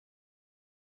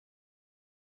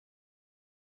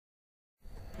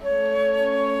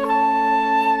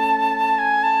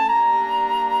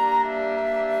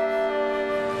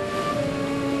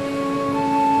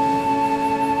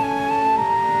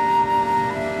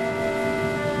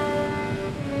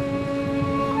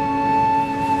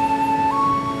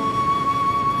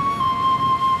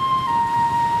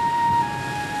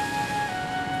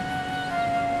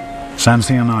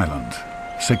Sanxian Island,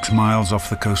 6 miles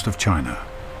off the coast of China,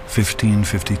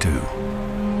 1552.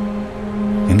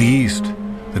 In the east,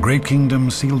 the great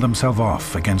kingdom sealed themselves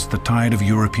off against the tide of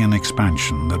European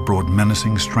expansion that brought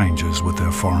menacing strangers with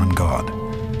their foreign god.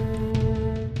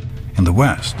 In the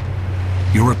west,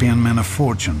 European men of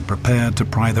fortune prepared to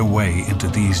pry their way into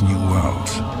these new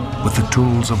worlds with the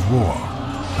tools of war,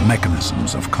 the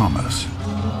mechanisms of commerce,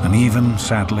 and even,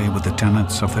 sadly, with the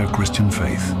tenets of their Christian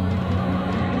faith.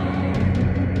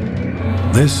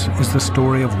 This is the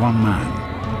story of one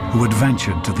man who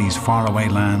adventured to these faraway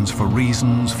lands for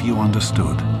reasons few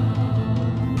understood,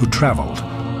 who traveled,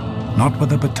 not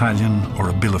with a battalion or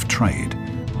a bill of trade,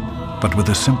 but with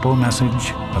a simple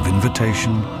message of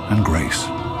invitation and grace.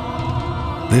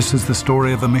 This is the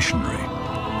story of a missionary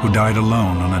who died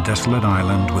alone on a desolate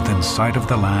island within sight of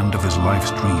the land of his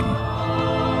life's dream,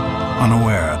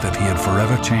 unaware that he had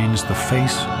forever changed the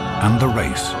face and the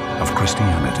race of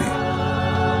Christianity.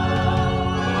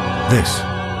 This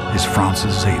is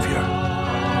Francis Xavier.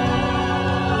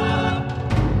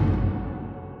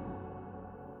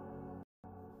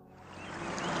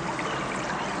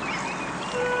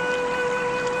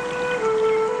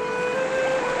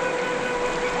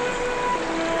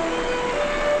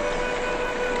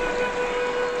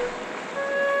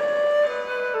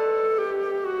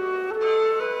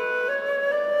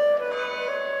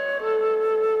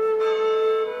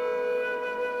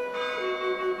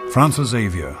 Francis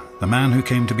Xavier, the man who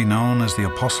came to be known as the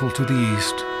Apostle to the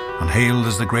East and hailed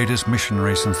as the greatest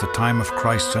missionary since the time of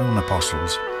Christ's own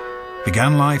apostles,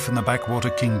 began life in the backwater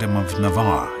kingdom of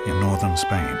Navarre in northern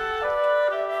Spain.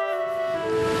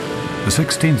 The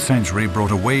 16th century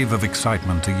brought a wave of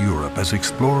excitement to Europe as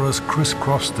explorers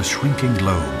crisscrossed the shrinking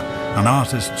globe and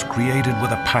artists created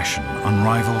with a passion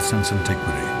unrivaled since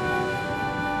antiquity.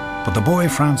 But the boy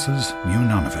Francis knew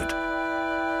none of it.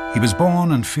 He was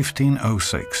born in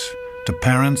 1506 to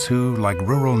parents who, like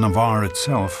rural Navarre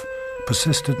itself,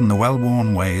 persisted in the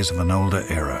well-worn ways of an older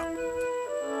era.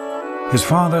 His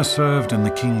father served in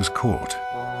the king's court,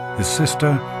 his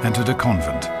sister entered a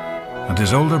convent, and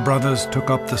his older brothers took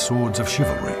up the swords of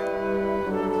chivalry.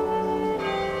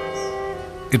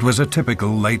 It was a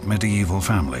typical late medieval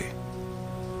family.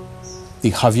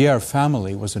 The Xavier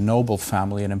family was a noble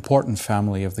family, an important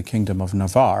family of the Kingdom of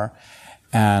Navarre,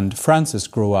 and Francis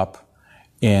grew up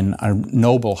in a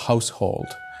noble household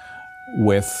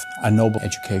with a noble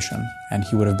education, and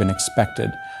he would have been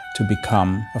expected to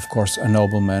become, of course, a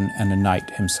nobleman and a knight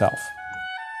himself.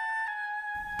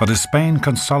 But as Spain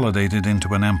consolidated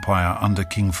into an empire under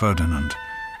King Ferdinand,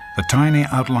 the tiny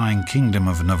outlying kingdom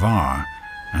of Navarre,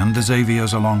 and the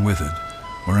Xaviers along with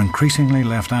it, were increasingly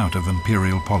left out of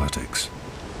imperial politics.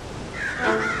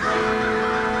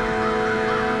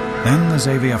 Then the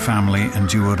Xavier family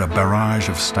endured a barrage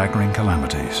of staggering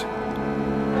calamities.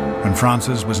 When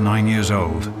Francis was 9 years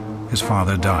old, his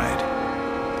father died,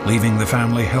 leaving the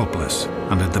family helpless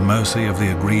and at the mercy of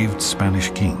the aggrieved Spanish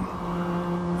king.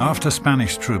 After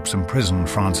Spanish troops imprisoned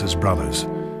Francis' brothers,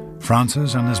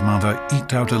 Francis and his mother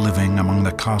eked out a living among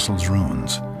the castle's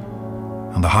ruins,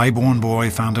 and the high-born boy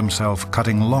found himself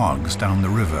cutting logs down the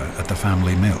river at the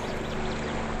family mill.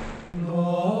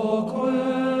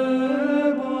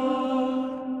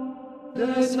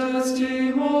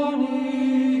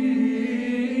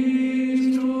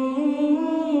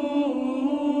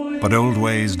 But old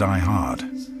ways die hard.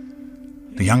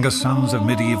 The youngest sons of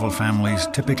medieval families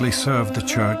typically served the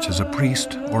church as a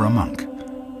priest or a monk.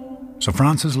 So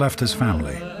Francis left his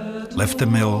family, left the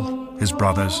mill, his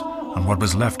brothers, and what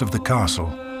was left of the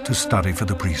castle to study for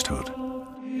the priesthood.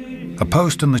 A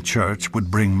post in the church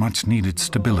would bring much-needed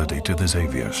stability to the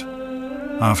Xaviers.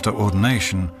 After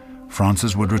ordination,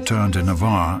 Francis would return to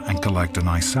Navarre and collect a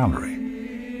nice salary.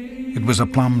 It was a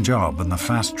plum job and the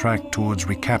fast track towards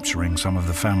recapturing some of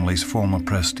the family's former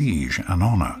prestige and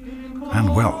honor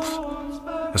and wealth,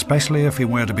 especially if he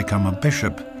were to become a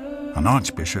bishop, an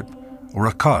archbishop, or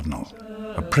a cardinal,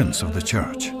 a prince of the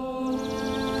church.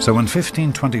 So in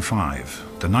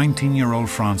 1525, the 19-year-old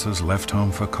Francis left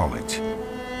home for college.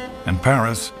 In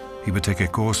Paris, he would take a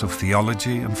course of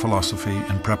theology and philosophy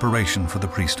in preparation for the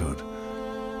priesthood.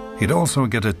 He'd also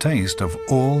get a taste of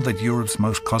all that Europe's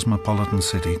most cosmopolitan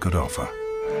city could offer.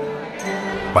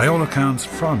 By all accounts,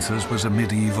 Francis was a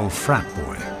medieval frat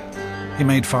boy. He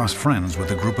made fast friends with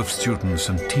a group of students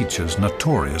and teachers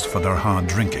notorious for their hard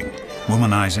drinking,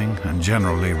 womanizing, and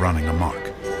generally running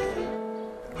amok.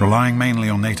 Relying mainly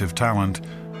on native talent,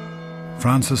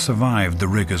 Francis survived the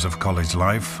rigors of college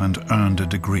life and earned a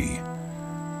degree.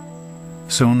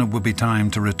 Soon it would be time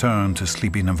to return to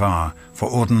sleepy Navarre for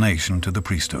ordination to the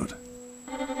priesthood.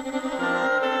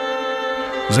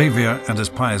 Xavier and his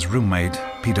pious roommate,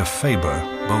 Peter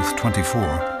Faber, both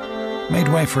 24, made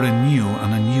way for a new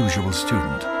and unusual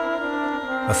student.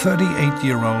 A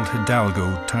 38-year-old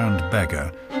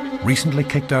Hidalgo-turned-beggar, recently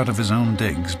kicked out of his own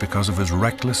digs because of his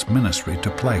reckless ministry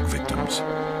to plague victims.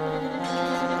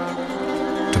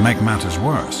 To make matters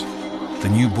worse, the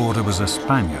new boarder was a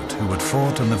Spaniard who had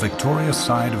fought on the victorious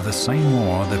side of the same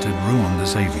war that had ruined the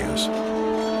Xaviers.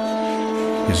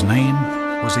 His name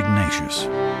was Ignatius.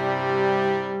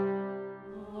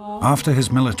 After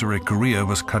his military career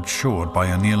was cut short by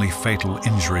a nearly fatal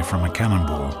injury from a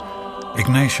cannonball,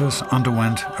 Ignatius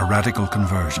underwent a radical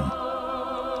conversion.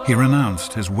 He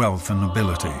renounced his wealth and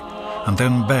nobility, and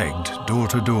then begged door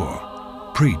to door,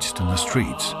 preached in the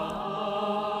streets,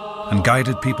 and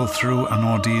guided people through an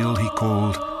ordeal he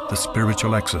called the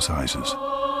spiritual exercises.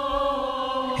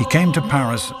 He came to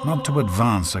Paris not to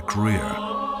advance a career,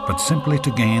 but simply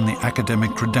to gain the academic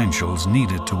credentials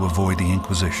needed to avoid the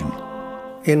Inquisition.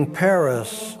 In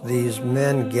Paris, these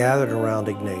men gathered around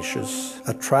Ignatius,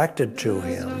 attracted to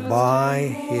him by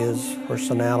his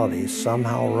personality.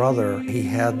 Somehow or other, he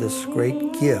had this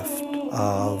great gift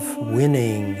of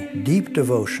winning deep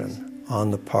devotion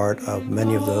on the part of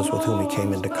many of those with whom he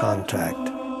came into contact.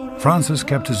 Francis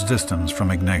kept his distance from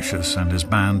Ignatius and his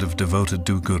band of devoted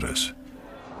do-gooders.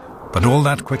 But all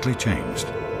that quickly changed.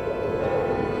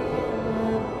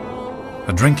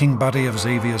 A drinking buddy of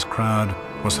Xavier's crowd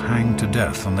was hanged to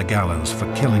death on the gallows for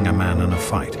killing a man in a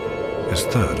fight, his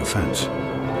third offense.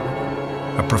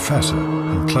 A professor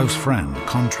and close friend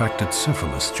contracted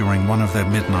syphilis during one of their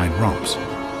midnight romps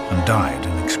and died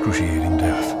an excruciating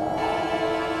death.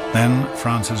 Then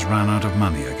Francis ran out of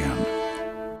money again.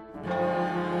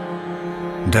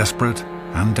 Desperate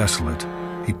and desolate,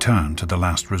 he turned to the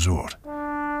last resort.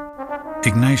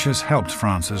 Ignatius helped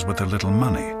Francis with a little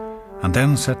money and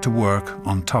then set to work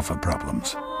on tougher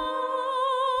problems.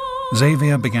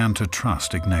 Xavier began to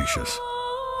trust Ignatius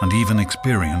and even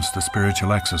experienced the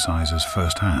spiritual exercises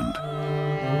firsthand.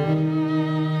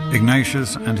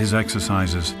 Ignatius and his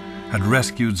exercises had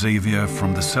rescued Xavier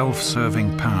from the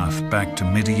self-serving path back to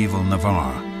medieval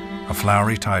Navarre, a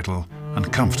flowery title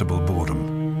and comfortable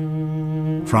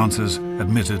boredom. Francis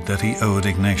admitted that he owed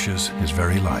Ignatius his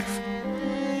very life.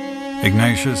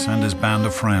 Ignatius and his band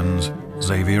of friends,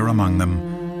 Xavier among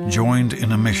them, joined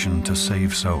in a mission to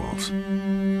save souls.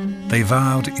 They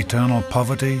vowed eternal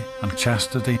poverty and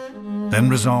chastity, then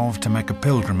resolved to make a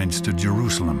pilgrimage to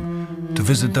Jerusalem to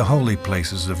visit the holy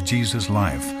places of Jesus'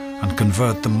 life and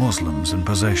convert the Muslims in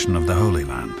possession of the Holy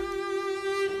Land.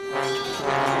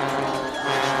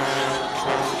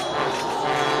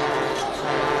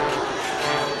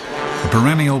 A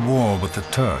perennial war with the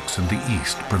Turks in the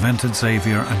east prevented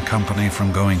Xavier and company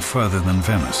from going further than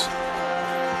Venice.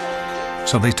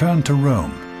 So they turned to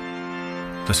Rome,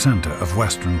 the center of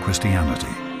Western Christianity.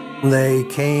 They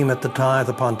came at the time of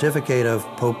the pontificate of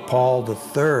Pope Paul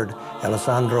III,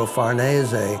 Alessandro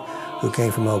Farnese, who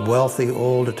came from a wealthy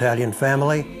old Italian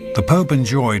family. The Pope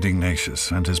enjoyed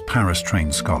Ignatius and his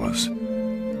Paris-trained scholars.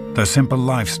 Their simple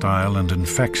lifestyle and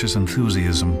infectious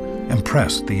enthusiasm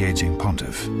impressed the aging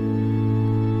pontiff.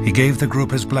 He gave the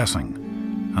group his blessing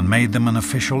and made them an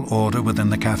official order within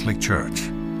the Catholic Church.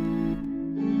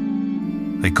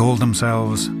 They called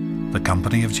themselves the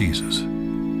Company of Jesus.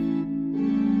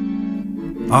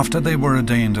 After they were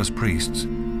ordained as priests,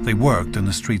 they worked in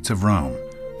the streets of Rome,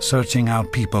 searching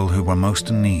out people who were most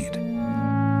in need.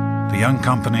 The young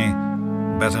company,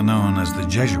 better known as the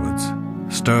Jesuits,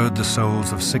 stirred the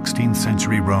souls of 16th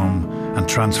century Rome and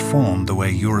transformed the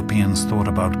way Europeans thought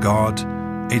about God,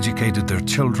 educated their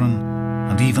children,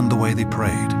 and even the way they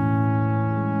prayed.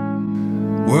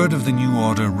 Word of the new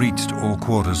order reached all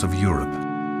quarters of Europe.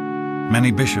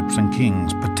 Many bishops and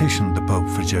kings petitioned the Pope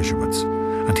for Jesuits,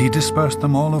 and he dispersed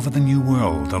them all over the New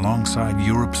World alongside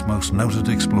Europe's most noted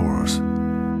explorers.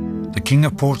 The King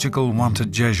of Portugal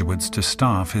wanted Jesuits to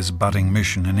staff his budding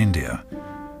mission in India.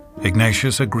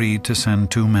 Ignatius agreed to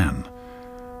send 2 men,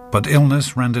 but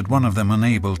illness rendered one of them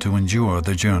unable to endure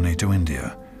the journey to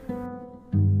India.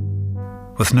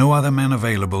 With no other men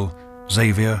available,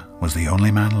 Xavier was the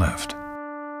only man left.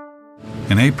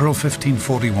 In April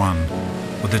 1541,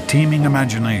 with a teeming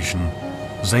imagination,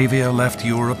 Xavier left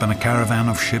Europe in a caravan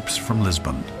of ships from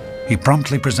Lisbon. He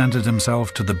promptly presented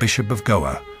himself to the Bishop of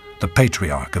Goa, the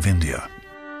Patriarch of India.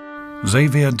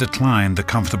 Xavier declined the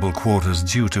comfortable quarters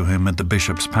due to him at the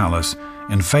bishop's palace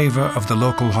in favor of the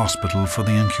local hospital for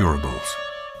the incurables.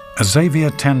 As Xavier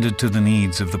tended to the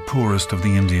needs of the poorest of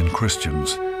the Indian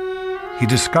Christians, he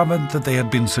discovered that they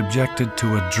had been subjected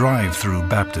to a drive-through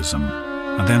baptism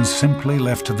and then simply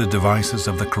left to the devices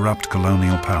of the corrupt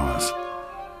colonial powers.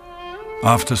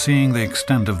 After seeing the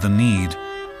extent of the need,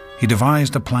 he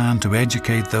devised a plan to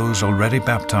educate those already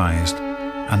baptized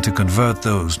and to convert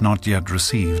those not yet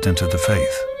received into the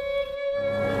faith.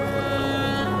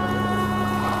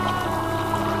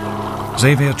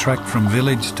 Xavier trekked from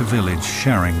village to village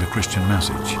sharing the Christian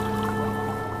message.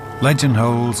 Legend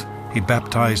holds he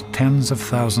baptized tens of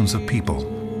thousands of people,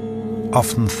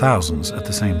 often thousands at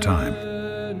the same time.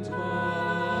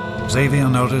 Xavier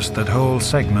noticed that whole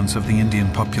segments of the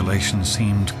Indian population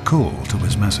seemed cool to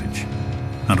his message,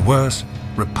 and worse,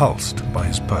 repulsed by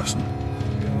his person.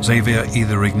 Xavier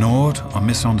either ignored or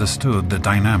misunderstood the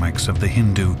dynamics of the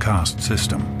Hindu caste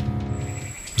system.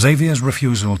 Xavier's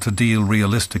refusal to deal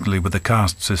realistically with the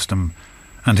caste system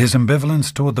and his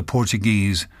ambivalence toward the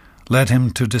Portuguese led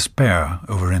him to despair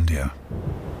over India.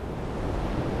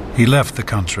 He left the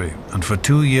country and for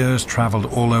 2 years traveled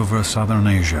all over southern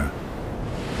Asia.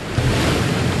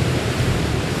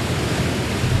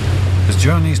 His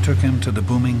journeys took him to the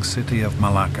booming city of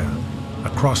Malacca, a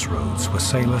crossroads where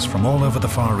sailors from all over the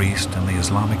Far East and the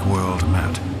Islamic world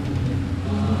met.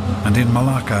 And in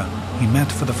Malacca, he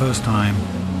met for the first time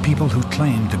people who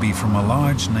claimed to be from a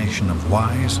large nation of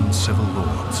wise and civil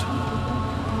lords.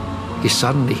 He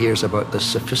suddenly hears about this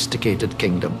sophisticated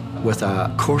kingdom with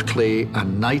a courtly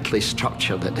and knightly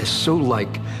structure that is so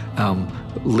like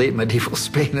late medieval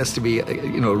Spain as to be,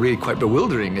 really quite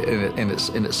bewildering in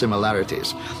its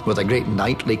similarities, with a great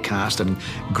knightly caste and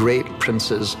great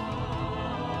princes.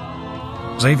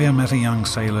 Xavier met a young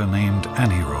sailor named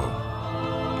Anhiro.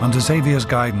 Under Xavier's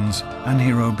guidance,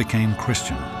 Anhiro became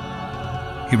Christian.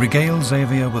 He regaled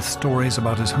Xavier with stories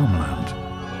about his homeland,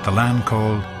 the land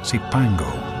called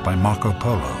Cipango by Marco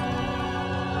Polo,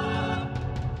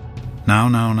 now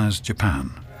known as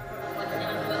Japan.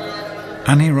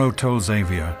 Anhiro told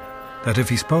Xavier that if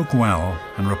he spoke well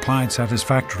and replied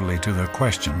satisfactorily to their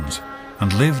questions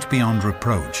and lived beyond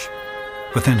reproach,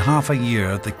 within half a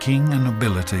year the king and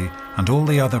nobility and all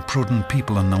the other prudent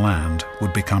people in the land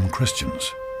would become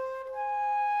Christians.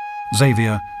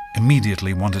 Xavier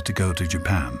immediately wanted to go to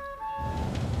Japan.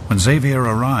 When Xavier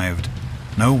arrived,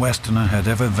 no Westerner had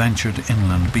ever ventured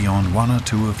inland beyond 1 or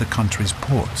 2 of the country's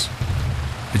ports.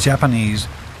 The Japanese,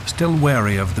 still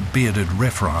wary of the bearded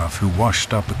riffraff who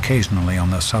washed up occasionally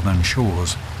on their southern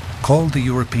shores, called the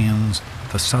Europeans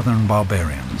the Southern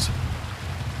Barbarians.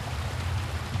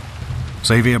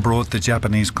 Xavier brought the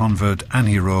Japanese convert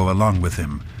Anhiro along with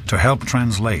him to help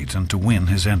translate and to win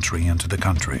his entry into the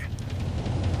country.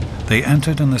 They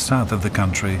entered in the south of the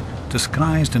country,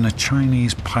 disguised in a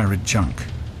Chinese pirate junk,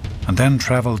 and then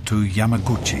traveled to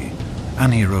Yamaguchi,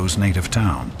 Anhiro's native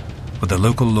town, where the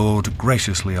local lord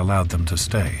graciously allowed them to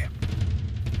stay.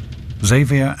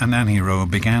 Xavier and Anhiro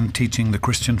began teaching the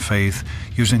Christian faith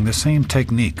using the same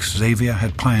techniques Xavier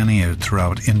had pioneered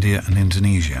throughout India and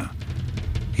Indonesia.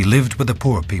 He lived with the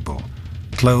poor people,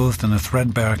 clothed in a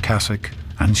threadbare cassock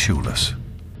and shoeless.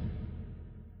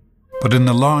 But in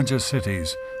the larger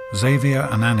cities, Xavier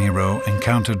and Anhiro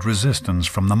encountered resistance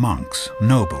from the monks,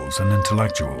 nobles, and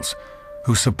intellectuals,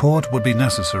 whose support would be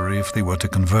necessary if they were to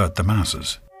convert the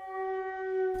masses.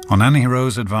 On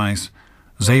Anhiro's advice,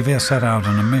 Xavier set out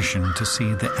on a mission to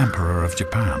see the Emperor of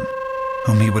Japan,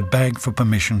 whom he would beg for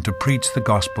permission to preach the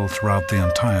gospel throughout the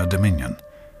entire dominion.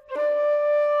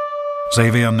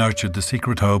 Xavier nurtured the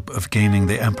secret hope of gaining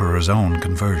the Emperor's own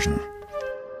conversion.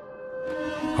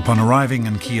 Upon arriving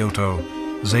in Kyoto,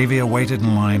 Xavier waited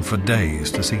in line for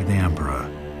days to see the Emperor,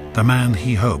 the man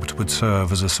he hoped would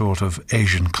serve as a sort of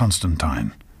Asian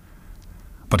Constantine.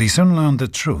 But he soon learned the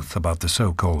truth about the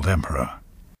so-called Emperor.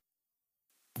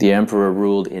 The Emperor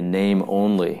ruled in name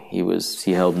only.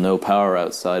 He held no power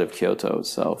outside of Kyoto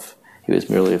itself. He was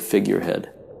merely a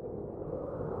figurehead.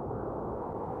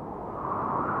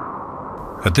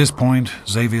 At this point,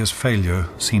 Xavier's failure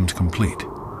seemed complete.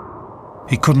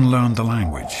 He couldn't learn the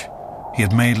language. He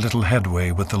had made little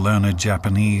headway with the learned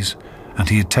Japanese, and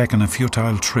he had taken a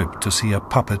futile trip to see a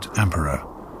puppet emperor.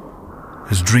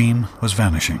 His dream was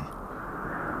vanishing.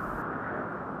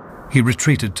 He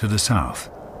retreated to the south,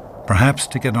 perhaps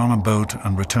to get on a boat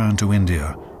and return to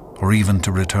India, or even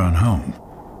to return home.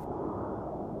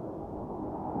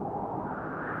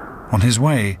 On his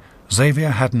way,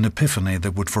 Xavier had an epiphany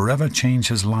that would forever change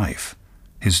his life,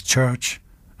 his church,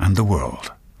 and the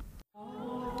world.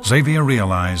 Xavier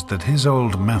realized that his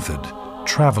old method,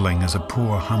 traveling as a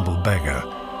poor, humble beggar,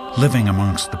 living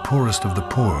amongst the poorest of the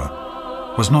poor,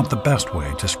 was not the best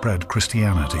way to spread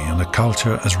Christianity and a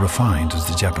culture as refined as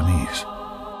the Japanese.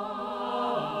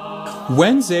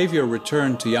 When Xavier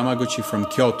returned to Yamaguchi from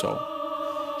Kyoto,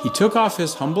 he took off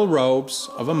his humble robes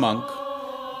of a monk,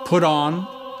 put on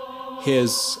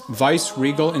his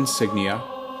vice-regal insignia,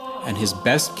 and his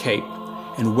best cape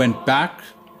and went back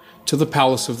to the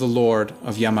palace of the Lord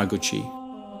of Yamaguchi.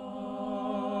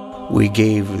 We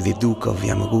gave the Duke of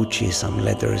Yamaguchi some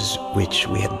letters which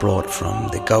we had brought from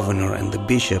the governor and the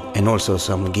bishop, and also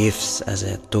some gifts as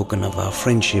a token of our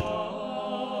friendship.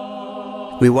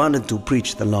 We wanted to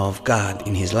preach the law of God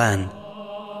in his land.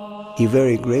 He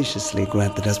very graciously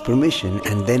granted us permission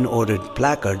and then ordered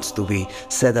placards to be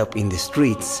set up in the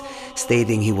streets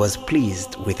stating he was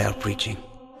pleased with our preaching.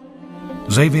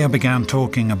 Xavier began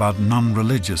talking about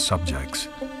non-religious subjects.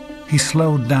 He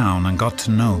slowed down and got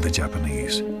to know the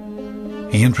Japanese.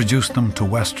 He introduced them to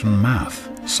Western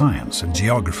math, science, and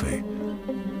geography.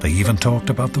 They even talked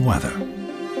about the weather.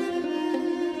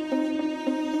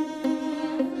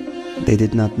 They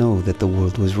did not know that the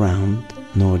world was round,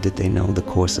 nor did they know the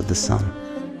course of the sun.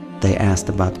 They asked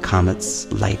about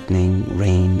comets, lightning,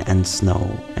 rain, and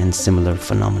snow, and similar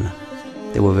phenomena.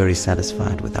 They were very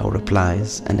satisfied with our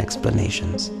replies and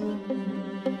explanations.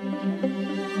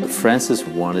 Francis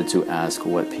wanted to ask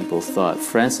what people thought.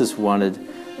 Francis wanted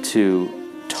to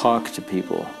talk to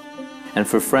people. And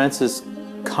for Francis,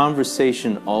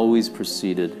 conversation always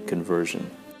preceded conversion.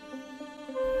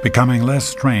 Becoming less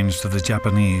strange to the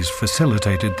Japanese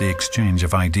facilitated the exchange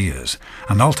of ideas,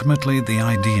 and ultimately the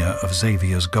idea of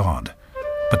Xavier's God.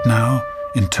 But now,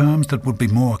 in terms that would be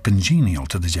more congenial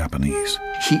to the Japanese.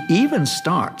 He even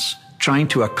starts trying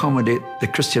to accommodate the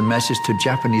Christian message to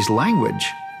Japanese language.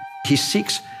 He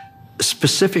seeks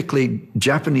specifically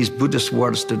Japanese Buddhist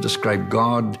words to describe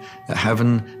God,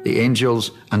 heaven, the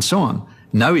angels, and so on.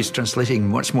 Now he's translating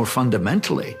much more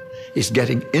fundamentally. He's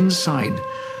getting inside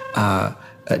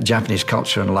Japanese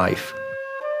culture and life.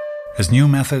 His new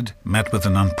method met with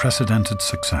an unprecedented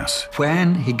success.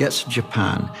 When he gets to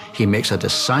Japan, he makes a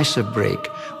decisive break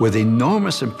with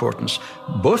enormous importance,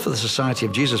 both for the Society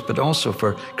of Jesus, but also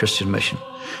for Christian mission,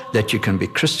 that you can be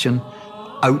Christian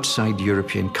outside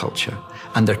European culture,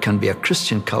 and there can be a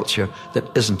Christian culture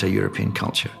that isn't a European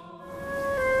culture.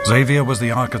 Xavier was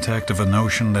the architect of a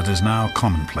notion that is now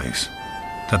commonplace,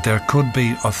 that there could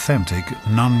be authentic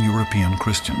non-European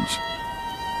Christians.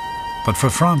 But for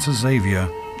Francis Xavier,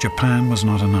 Japan was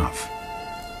not enough.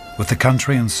 With the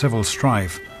country in civil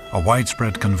strife, a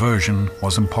widespread conversion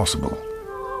was impossible.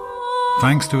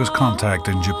 Thanks to his contact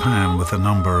in Japan with a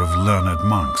number of learned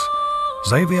monks,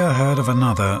 Xavier heard of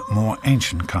another, more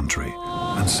ancient country,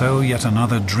 and so yet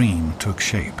another dream took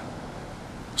shape.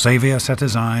 Xavier set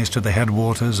his eyes to the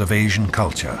headwaters of Asian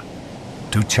culture,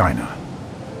 to China.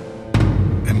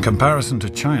 In comparison to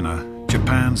China,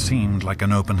 Japan seemed like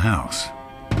an open house.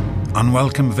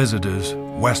 Unwelcome visitors,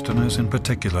 Westerners in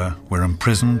particular, were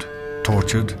imprisoned,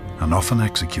 tortured, and often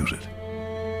executed.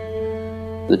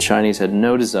 The Chinese had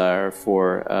no desire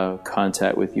for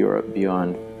contact with Europe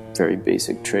beyond very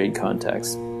basic trade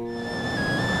contacts.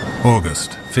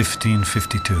 August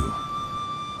 1552.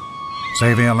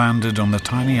 Xavier landed on the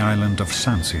tiny island of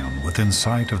Sancion within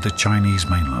sight of the Chinese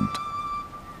mainland.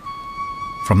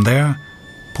 From there,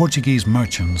 Portuguese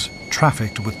merchants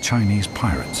trafficked with Chinese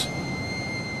pirates.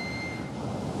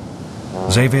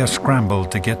 Xavier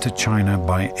scrambled to get to China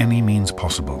by any means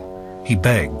possible. He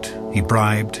begged, he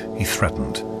bribed, he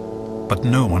threatened, but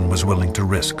no one was willing to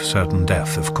risk certain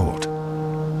death if caught.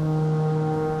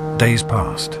 Days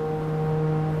passed,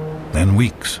 then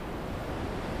weeks,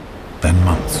 then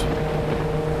months.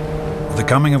 With the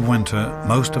coming of winter,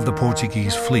 most of the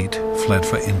Portuguese fleet fled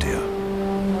for India.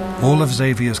 All of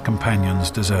Xavier's companions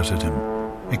deserted him,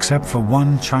 except for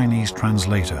one Chinese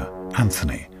translator,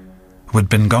 Anthony, who had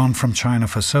been gone from China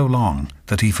for so long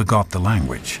that he forgot the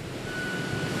language.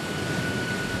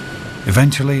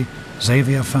 Eventually,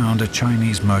 Xavier found a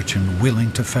Chinese merchant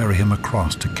willing to ferry him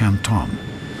across to Canton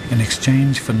in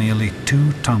exchange for nearly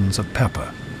 2 tons of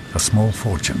pepper, a small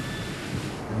fortune.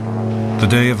 The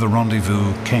day of the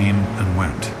rendezvous came and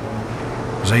went.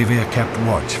 Xavier kept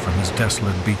watch from his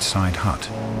desolate beachside hut,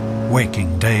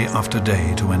 waking day after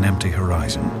day to an empty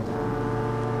horizon.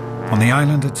 On the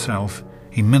island itself,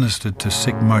 he ministered to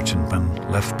sick merchantmen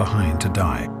left behind to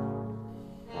die.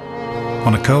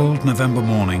 On a cold November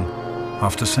morning,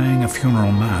 after saying a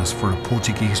funeral mass for a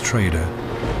Portuguese trader,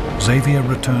 Xavier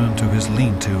returned to his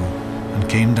lean-to and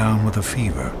came down with a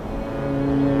fever.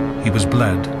 He was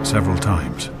bled several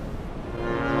times.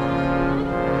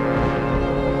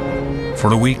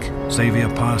 For a week, Xavier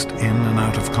passed in and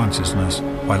out of consciousness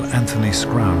while Anthony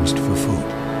scrounged for food.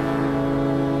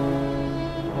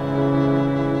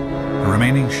 The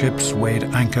remaining ships weighed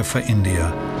anchor for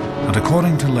India, and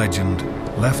according to legend,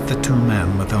 left the 2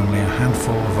 men with only a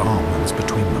handful of almonds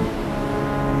between them.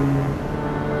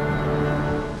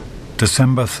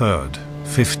 December 3rd,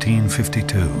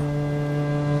 1552.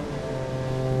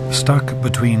 Stuck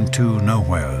between two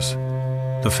nowheres,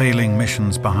 the failing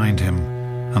missions behind him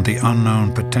and the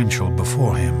unknown potential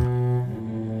before him,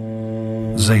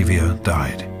 Xavier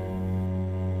died.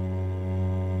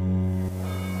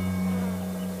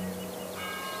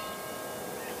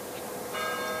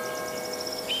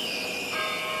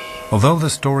 Although the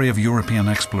story of European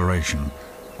exploration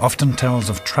often tells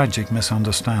of tragic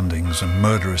misunderstandings and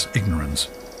murderous ignorance,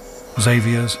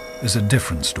 Xavier's is a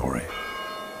different story.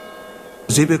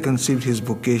 Xavier conceived his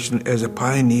vocation as a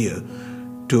pioneer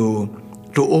to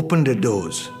open the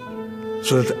doors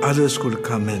so that others could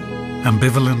come in.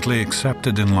 Ambivalently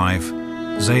accepted in life,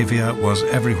 Xavier was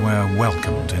everywhere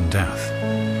welcomed in death.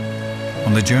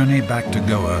 On the journey back to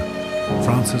Goa,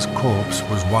 Francis' corpse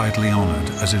was widely honored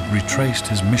as it retraced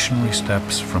his missionary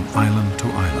steps from island to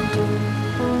island.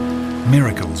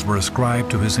 Miracles were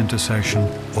ascribed to his intercession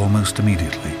almost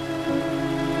immediately.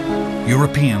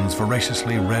 Europeans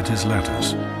voraciously read his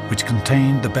letters, which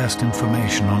contained the best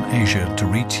information on Asia to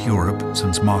reach Europe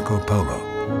since Marco Polo.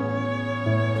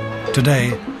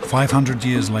 Today, 500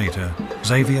 years later,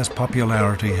 Xavier's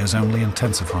popularity has only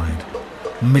intensified.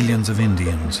 Millions of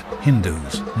Indians,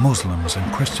 Hindus, Muslims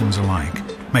and Christians alike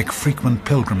make frequent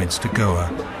pilgrimage to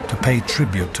Goa to pay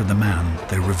tribute to the man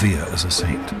they revere as a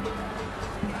saint.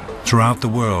 Throughout the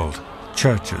world,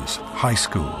 churches, high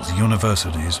schools,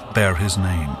 universities bear his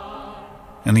name.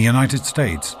 In the United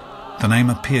States, the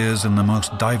name appears in the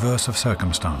most diverse of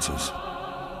circumstances: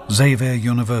 Xavier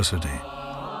University.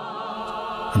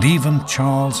 And even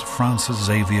Charles Francis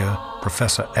Xavier,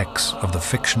 Professor X of the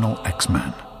fictional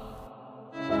X-Men.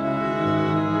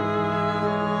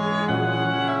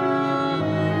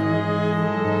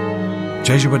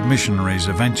 Jesuit missionaries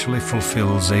eventually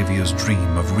fulfilled Xavier's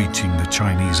dream of reaching the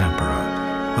Chinese emperor,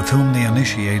 with whom they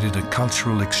initiated a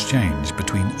cultural exchange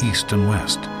between East and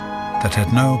West that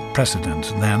had no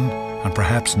precedent then and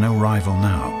perhaps no rival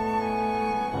now.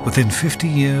 Within 50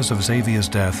 years of Xavier's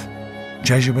death,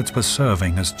 Jesuits were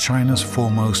serving as China's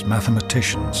foremost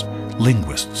mathematicians,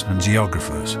 linguists, and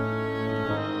geographers.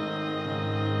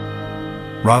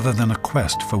 Rather than a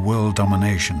quest for world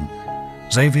domination,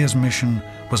 Xavier's mission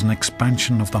was an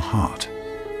expansion of the heart,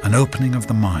 an opening of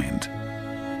the mind,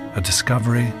 a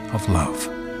discovery of love.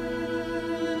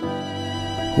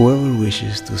 Whoever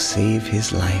wishes to save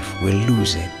his life will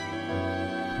lose it,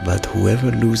 but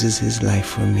whoever loses his life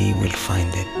for me will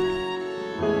find it.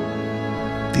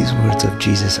 These words of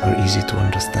Jesus are easy to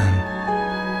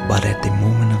understand, but at the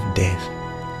moment of death,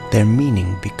 their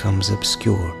meaning becomes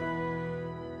obscure.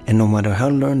 And no matter how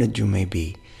learned you may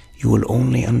be, you will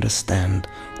only understand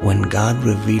when God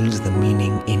reveals the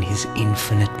meaning in His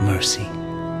infinite mercy.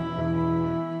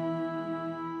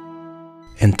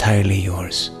 Entirely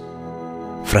yours,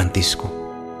 Francisco.